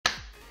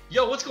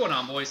Yo, what's going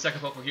on, boys?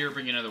 Sekapoko here,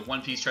 bringing another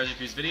One Piece Treasure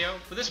Cruise video.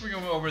 For this, we're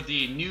going over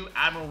the new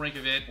Admiral rank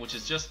event, which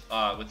is just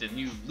with the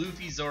new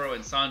Luffy, Zoro,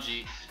 and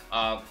Sanji,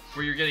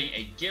 where you're getting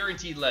a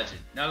guaranteed legend.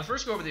 Now, to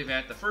first go over the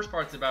event, the first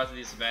part about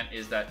this event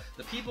is that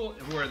the people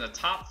who are in the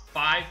top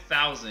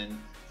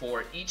 5,000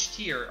 for each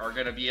tier are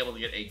going to be able to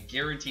get a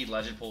guaranteed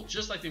legend pull,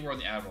 just like they were on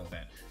the Admiral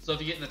event. So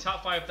if you get in the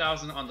top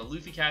 5,000 on the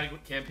Luffy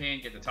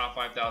campaign, get the top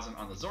 5,000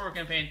 on the Zoro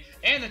campaign,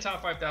 and the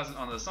top 5,000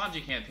 on the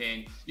Sanji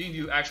campaign, you can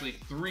do actually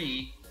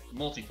 3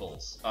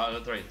 multi-pulls.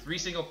 Three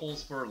single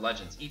pulls for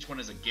legends. Each one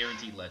is a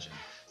guaranteed legend.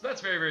 So that's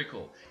very, very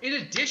cool. In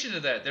addition to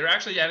that, they're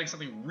actually adding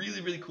something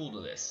really, really cool to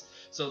this.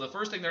 So the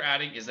first thing they're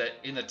adding is that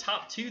in the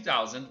top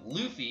 2,000,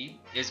 Luffy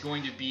is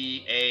going to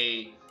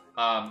be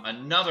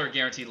another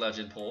guaranteed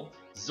legend pull.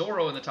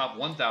 Zoro in the top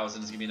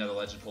 1,000 is going to be another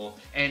legend pull,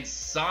 and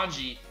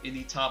Sanji in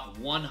the top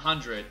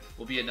 100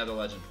 will be another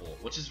legend pull,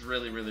 which is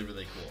really, really,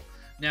 really cool.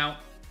 Now,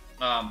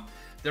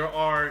 there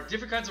are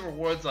different kinds of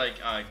rewards like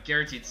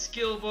guaranteed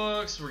skill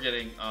books. We're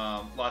getting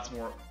lots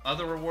more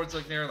other rewards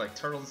like there, like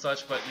turtles and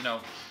such. But you know,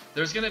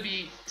 there's going to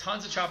be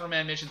tons of Chopper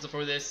Man missions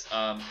for this,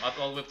 up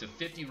all the way up to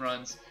 50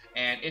 runs.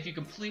 And if you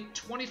complete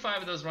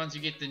 25 of those runs,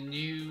 you get the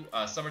new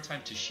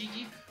Summertime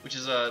Toshiki, which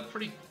is a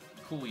pretty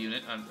cool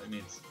unit. I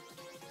mean, it's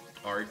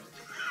art.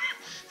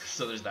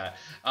 So there's that,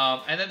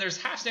 and then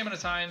there's half stamina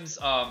times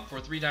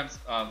for three times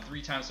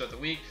throughout the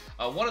week.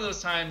 One of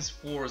those times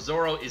for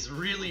Zoro is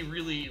really,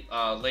 really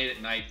late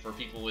at night for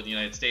people in the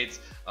United States.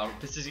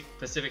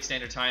 Pacific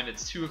Standard Time,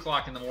 it's 2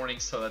 o'clock in the morning,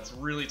 so that's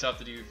really tough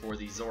to do for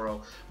the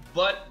Zoro.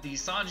 But the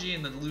Sanji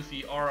and the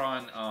Luffy are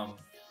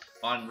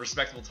on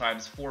respectable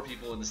times for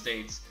people in the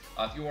States.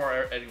 If you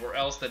are anywhere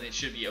else, then it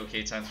should be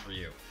okay times for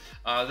you.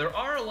 There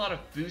are a lot of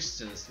boosts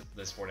to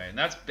this Fortnite, and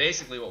that's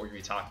basically what we're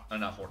going to be talking,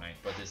 not Fortnite,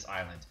 but this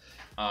island.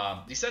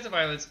 These sets of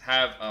islands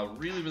have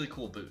really, really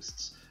cool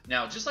boosts.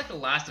 Now, just like the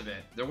last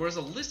event, there was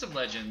a list of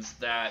legends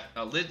that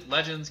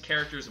legends,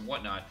 characters, and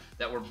whatnot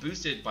that were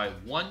boosted by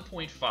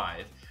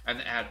 1.5, and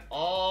that had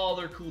all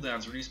their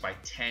cooldowns reduced by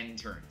 10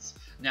 turns.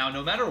 Now,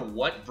 no matter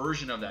what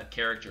version of that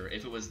character,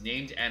 if it was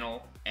named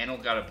Enel,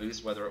 Enel got a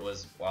boost, whether it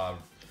was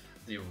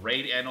the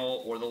Raid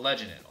Enel or the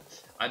Legend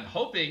Enel. I'm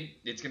hoping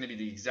it's going to be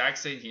the exact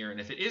same here,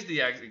 and if it is the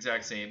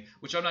exact same,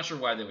 which I'm not sure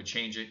why they would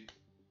change it,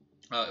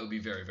 it would be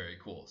very, very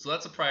cool. So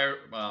that's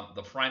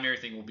the primary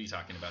thing we'll be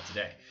talking about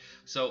today.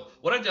 So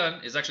what I've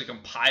done is actually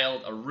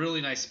compiled a really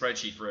nice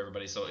spreadsheet for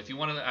everybody. So if you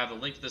want to have a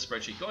link to the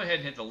spreadsheet, go ahead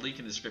and hit the link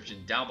in the description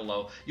down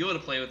below. You'll be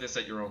able to play with this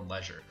at your own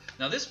leisure.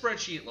 Now this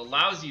spreadsheet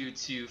allows you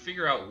to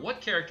figure out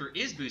what character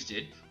is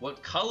boosted,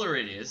 what color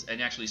it is,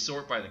 and actually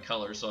sort by the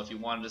color. So if you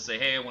wanted to say,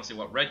 hey, I want to see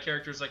what red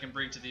characters I can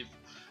bring to the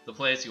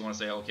place, you want to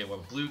say, okay,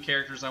 what blue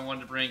characters I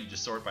wanted to bring, you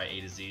just sort by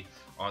A to Z.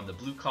 On the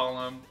blue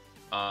column,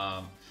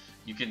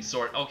 you can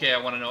sort, okay, I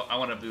want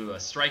to do a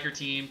striker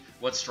team,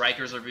 what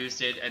strikers are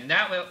boosted, and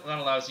that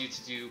allows you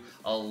to do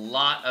a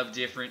lot of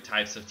different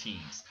types of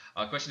teams.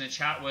 Question in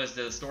chat was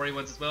the story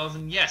ones as well,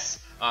 and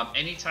yes,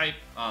 any type,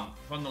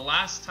 from the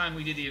last time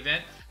we did the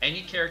event,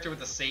 any character with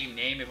the same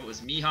name, if it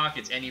was Mihawk,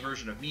 it's any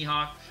version of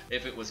Mihawk,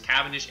 if it was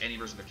Cavendish, any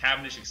version of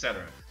Cavendish,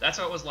 etc. That's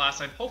how it was last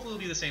time. Hopefully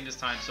it'll be the same this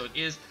time. So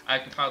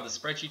I've compiled the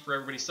spreadsheet for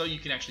everybody so you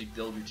can actually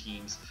build your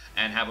teams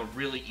and have a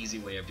really easy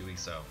way of doing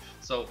so.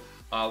 So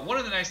one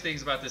of the nice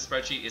things about this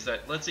spreadsheet is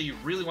that, let's say you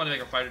really want to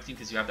make a fighter team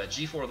because you have that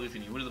G4 Luffy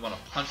and you really want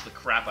to punch the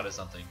crap out of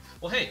something.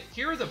 Well, hey,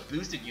 here are the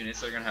boosted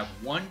units that are going to have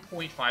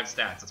 1.5 stats.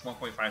 That's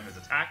 1.5 times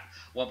attack,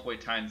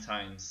 1.5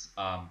 times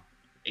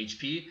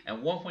HP,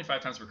 and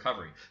 1.5 times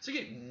recovery. So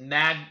you get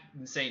mad,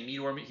 insane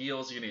meteor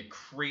heals, you're going to get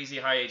crazy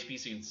high HP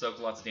so you can soak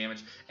lots of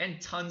damage, and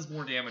tons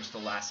more damage to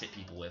last hit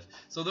people with.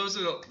 So those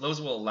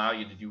will allow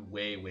you to do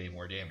way, way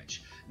more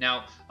damage.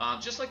 Now,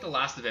 just like the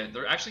last event,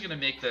 they're actually going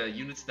to make the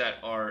units that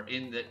are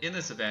in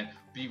this event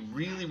be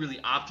really, really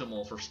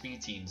optimal for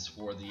speed teams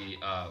for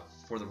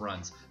the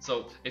runs.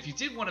 So if you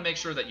did want to make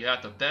sure that you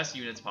have the best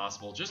units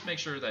possible, just make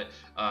sure that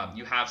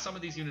you have some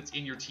of these units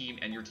in your team,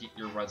 and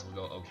your runs will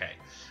go okay.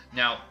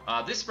 Now,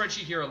 this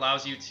spreadsheet here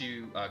allows you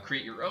to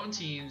create your own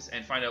teams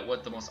and find out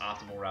what the most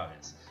optimal route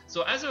is.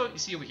 So as you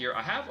see over here,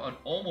 I have an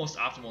almost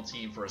optimal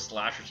team for a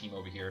slasher team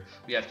over here.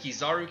 We have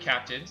Kizaru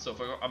captain. So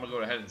if I'm going to go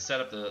ahead and set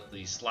up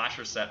the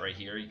slasher set right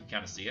here. You can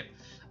kind of see it.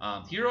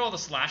 Here are all the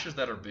slashers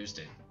that are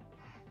boosted.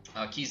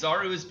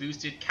 Kizaru is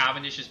boosted,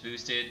 Cavendish is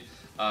boosted,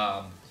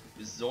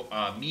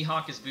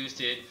 Mihawk is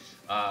boosted,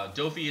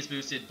 Dofi is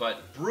boosted,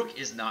 but Brook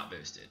is not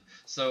boosted.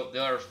 So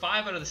there are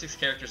 5 out of the 6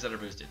 characters that are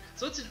boosted.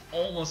 So it's an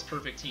almost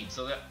perfect team.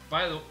 So that,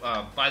 by the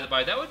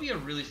by, that would be a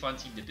really fun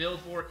team to build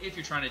for if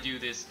you're trying to do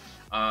this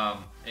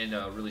in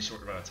a really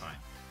short amount of time.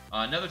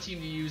 Another team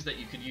to use that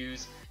you could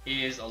use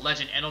is a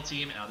Legend Enel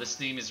team. Now this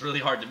team is really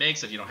hard to make,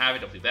 so if you don't have it,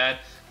 don't be bad.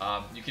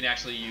 You can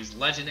actually use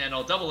Legend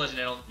Enel, double Legend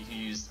Enel. You can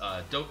use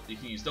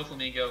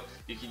Doflamingo.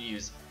 You can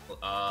use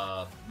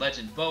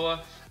Legend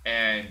Boa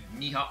and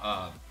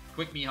Mihawk,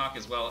 Quick Mihawk,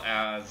 as well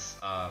as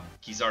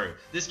Kizaru.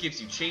 This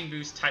gives you chain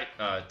boost, type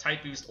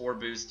boost, orb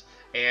boost,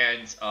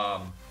 and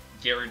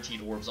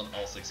guaranteed orbs on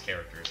all 6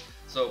 characters.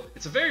 So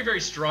it's a very, very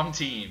strong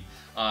team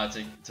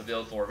to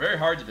build for. Very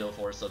hard to build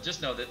for. So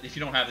just know that if you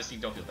don't have this team,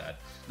 don't feel bad.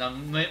 Now,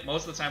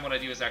 most of the time what I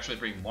do is actually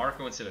bring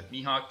Marco instead of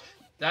Mihawk.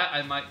 That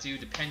I might do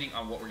depending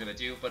on what we're going to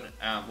do. But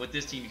with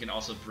this team, you can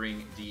also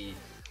bring the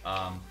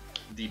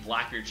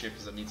Blackbeard chip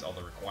because it meets all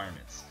the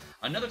requirements.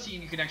 Another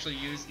team you can actually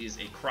use is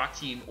a Croc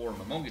team or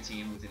Momonga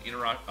team with an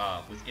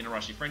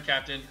Inarashi friend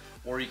captain,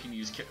 or you can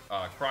use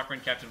Croc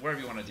friend captain, whatever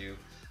you want to do.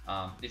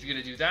 If you're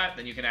going to do that,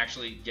 then you can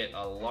actually get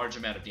a large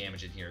amount of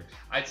damage in here.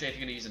 I'd say if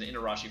you're going to use an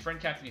Inarashi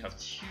friend captain, you have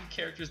 2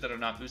 characters that are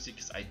not boosted,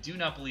 because I do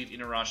not believe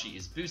Inarashi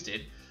is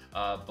boosted,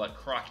 but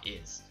Croc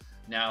is.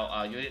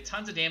 Now, you get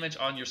tons of damage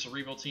on your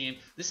Cerebral team.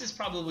 This is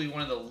probably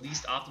one of the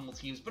least optimal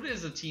teams, but it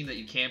is a team that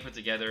you can put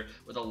together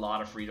with a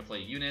lot of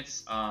free-to-play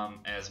units,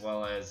 as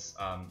well as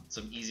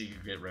some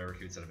easy-to-get rare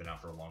recruits that have been out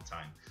for a long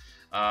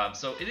time.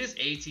 So it is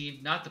a team,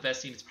 not the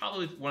best team. It's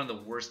probably one of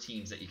the worst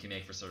teams that you can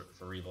make for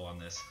Cerebral on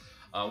this.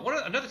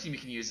 Another team you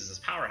can use is this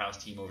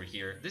Powerhouse team over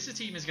here. This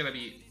team is going to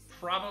be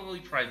probably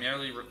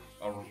primarily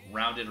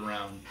rounded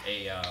around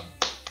a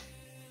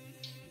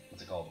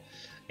what's it called?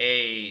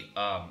 A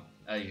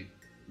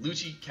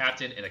Lucci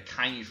captain and a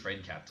Kainu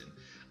friend captain.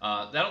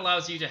 That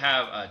allows you to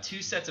have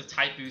 2 sets of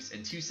type boost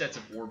and 2 sets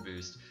of orb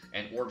boost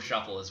and orb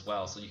shuffle as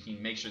well. So you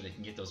can make sure they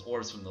can get those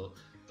orbs from the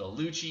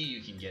Lucci.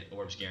 You can get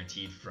orbs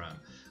guaranteed from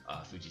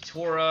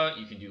Fujitora.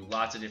 You can do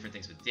lots of different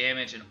things with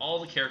damage, and all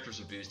the characters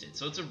are boosted.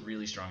 So it's a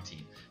really strong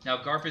team. Now,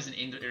 Garp is an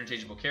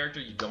interchangeable character.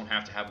 You don't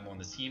have to have him on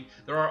this team.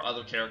 There are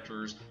other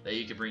characters that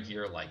you could bring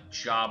here, like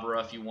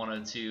Jabra if you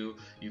wanted to.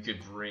 You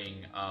could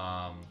bring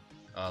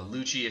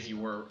Lucci if you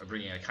were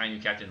bringing a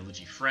Kainu captain and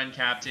Lucci friend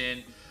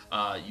captain.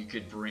 You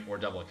could bring, or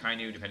double a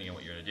Kainu depending on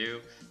what you're going to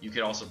do. You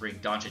could also bring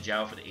Dancha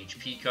Jiao for the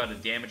HP cut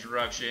and damage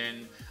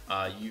reduction.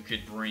 You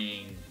could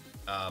bring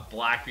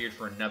Blackbeard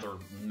for another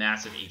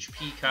massive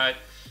HP cut.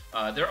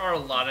 There are a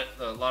lot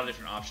of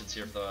different options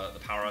here for the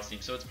Powerhouse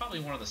team, so it's probably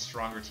one of the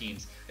stronger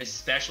teams,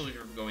 especially if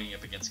you're going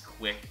up against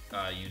quick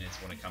units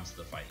when it comes to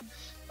the fight.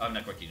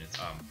 Not quick units,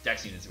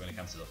 dex units when it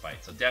comes to the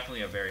fight. So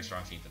definitely a very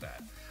strong team for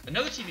that.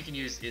 Another team you can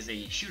use is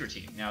a shooter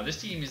team. Now this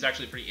team is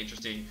actually pretty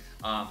interesting.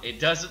 It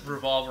does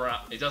revolve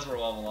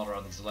a lot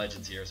around these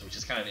legends here, so which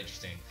is kind of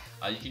interesting.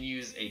 You can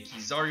use a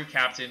Kizaru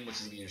captain, which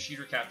is going to be your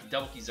shooter captain,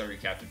 double Kizaru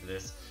captain for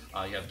this.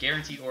 You have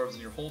guaranteed orbs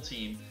in your whole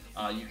team.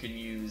 You can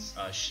use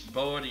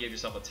Boa to give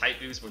yourself a type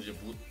boost, which is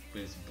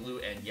boost blue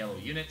and yellow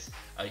units.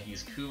 You can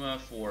use Kuma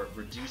for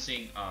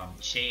reducing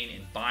chain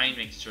and bind,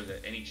 making sure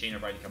that any chain or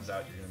bind comes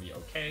out, you're going to be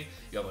okay.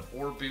 You have an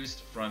orb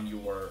boost from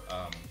your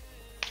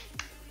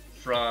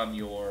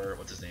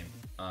what's his name,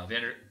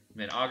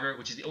 Van Augur,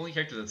 which is the only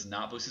character that's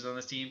not boosted on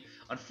this team.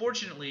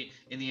 Unfortunately,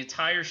 in the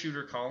entire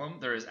shooter column,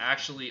 there is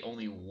actually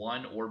only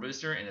 1 orb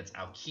booster, and it's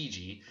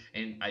Aokiji.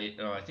 And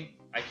I think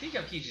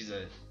Aokiji's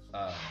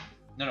a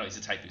no, he's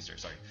a type booster.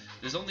 Sorry,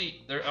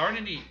 there aren't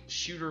any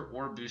shooter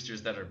orb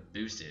boosters that are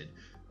boosted.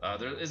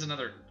 There is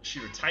another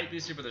shooter type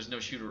booster, but there's no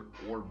shooter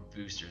orb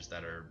boosters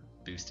that are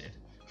boosted.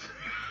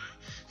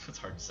 That's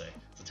hard to say.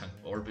 It's a ton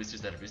of orb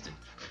boosters that are boosted.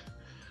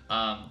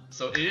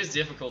 So it is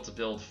difficult to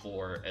build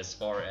for as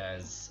far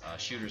as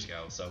shooters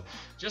go. So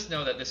just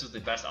know that this was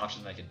the best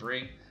option that I could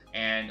bring.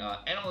 And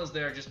Enel is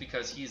there just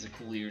because he's a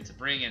cool unit to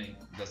bring, and he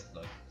does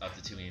up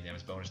to 2 million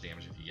damage bonus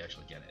damage if you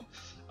actually get it.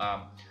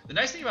 The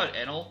nice thing about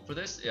Enel for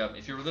this,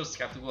 if you're a little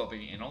skeptical about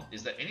bringing Enel,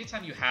 is that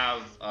anytime you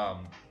have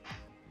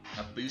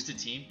a boosted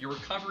team, your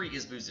recovery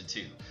is boosted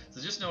too. So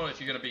just know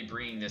if you're going to be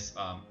bringing this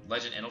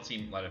Legend Enel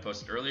team that I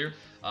posted earlier,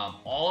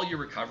 all your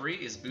recovery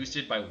is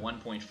boosted by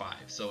 1.5.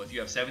 So if you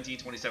have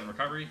 1727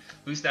 recovery,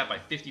 boost that by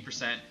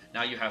 50%.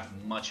 Now you have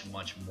much,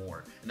 much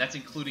more. And that's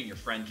including your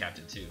friend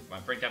captain too. My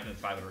friend captain has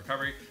 500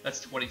 recovery. That's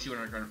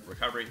 2200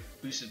 recovery,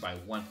 boosted by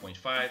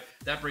 1.5.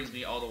 That brings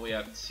me all the way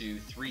up to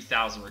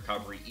 3000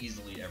 recovery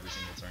easily every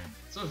single turn.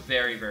 So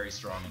very, very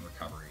strong in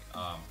recovery.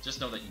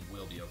 Just know that you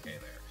will be okay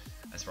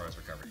there as far as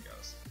recovery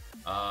goes.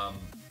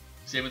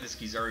 Same with this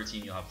Kizaru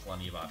team, you'll have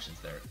plenty of options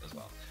there as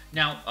well.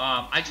 Now,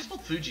 I just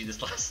built Fuji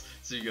this last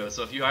Sugo,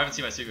 so if you haven't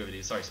seen my Sugo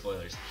video, sorry,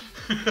 spoilers.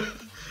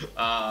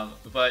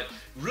 But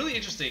really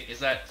interesting is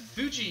that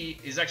Fuji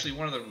is actually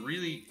one of the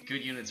really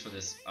good units for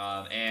this,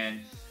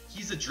 and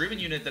he's a driven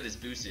unit that is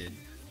boosted.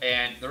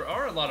 And there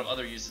are a lot of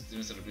other units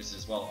that are boosted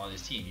as well on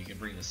his team. You can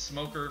bring the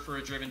Smoker for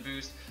a driven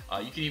boost.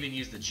 You can even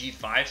use the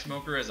G5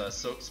 Smoker as a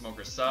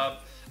Smoker sub.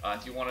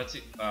 If you wanted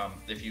to,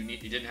 if you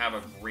didn't have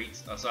a great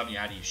sub, you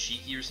had to use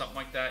Shiki or something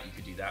like that, you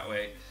could do that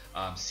way.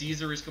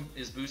 Caesar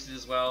is boosted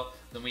as well.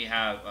 Then we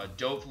have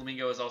Dope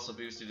Flamingo is also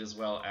boosted, as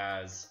well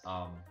as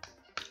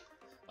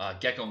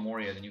Gecko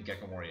Moria. The new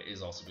Gecko Moria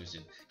is also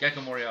boosted.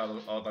 Gecko Moria,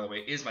 by the way,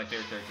 is my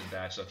favorite character in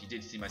Batch. So if you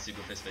did see my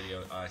Super Fist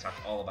video, I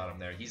talked all about him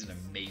there. He's an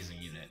amazing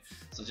unit.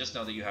 So just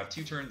know that you have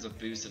 2 turns of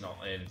boost and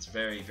it's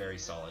very, very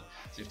solid.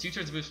 So you have 2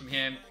 turns of boost from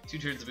him, 2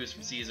 turns of boost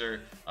from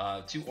Caesar,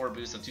 2 orb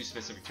boosts on 2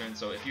 specific turns.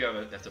 So if you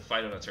have to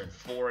fight on a turn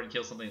 4 and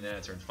kill something, then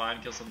a turn 5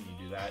 and kill something,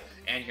 you do that.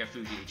 And you have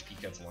Fuji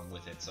HP cuts along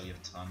with it, so you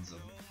have tons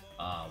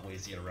of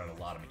ways to get around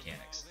a lot of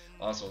mechanics.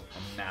 Also,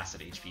 a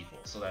massive HP pool,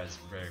 so that is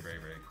very, very,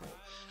 very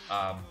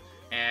cool.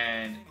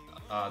 and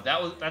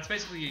that's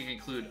basically going to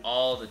include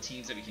all the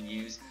teams that we can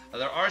use.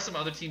 There are some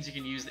other teams you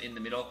can use in the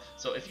middle,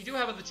 so if you do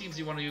have other teams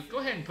you want to use, go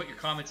ahead and put your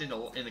comments in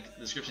the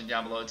description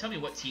down below and tell me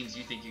what teams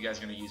you think you guys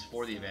are going to use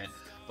for the event.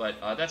 But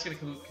that's going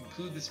to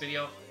conclude this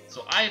video.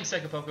 So I am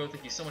Sekapoko.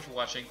 Thank you so much for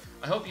watching.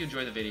 I hope you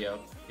enjoyed the video.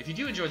 If you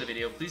do enjoy the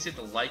video, please hit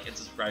the like and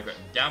subscribe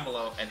button down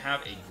below, and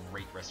have a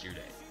great rest of your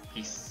day.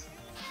 Peace.